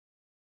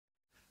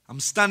I'm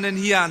standing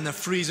here on the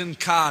freezing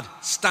card,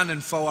 standing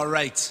for our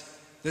rights.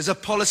 There's a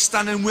police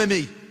standing with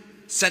me,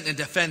 sent to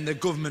defend the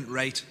government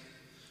right.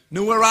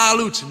 Now we're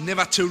all out,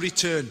 never to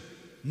return.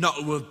 Not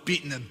till we've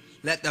beaten them,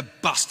 let the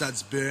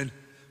bastards burn.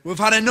 We've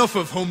had enough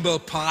of humble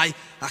pie,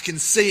 I can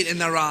see it in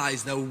their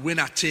eyes, the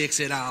winner takes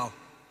it all.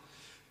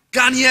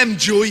 Ganyem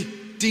joy,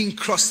 Dean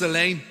cross the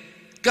lane.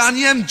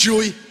 Ganyem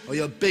joy, or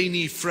you'll be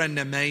no friend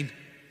of mine.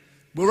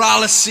 We're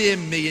all the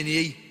same, me and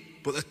ye,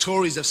 but the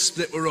Tories have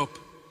split her up.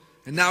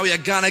 And now you're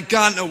gone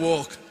to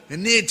walk,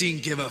 and they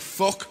didn't give a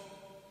fuck.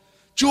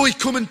 Joy,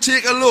 come and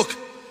take a look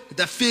at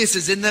the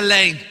faces in the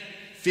lane.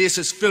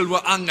 Faces filled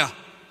with anger,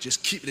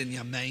 just keep it in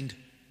your mind.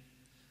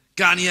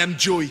 Ganyem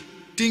joy,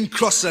 didn't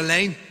cross the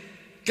lane.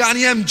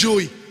 Ganyem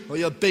joy, or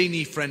you'll be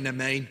no friend of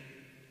mine.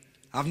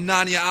 I've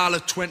known you all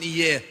of 20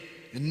 years,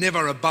 and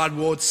never a bad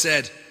word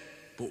said.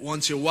 But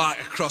once you walk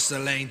across the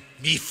lane,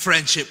 me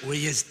friendship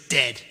with you's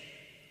dead.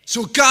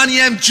 So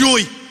Ganyem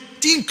joy,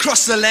 didn't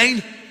cross the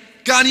lane.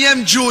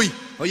 Ganyem joy,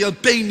 or you'll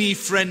be no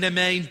friend of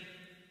mine.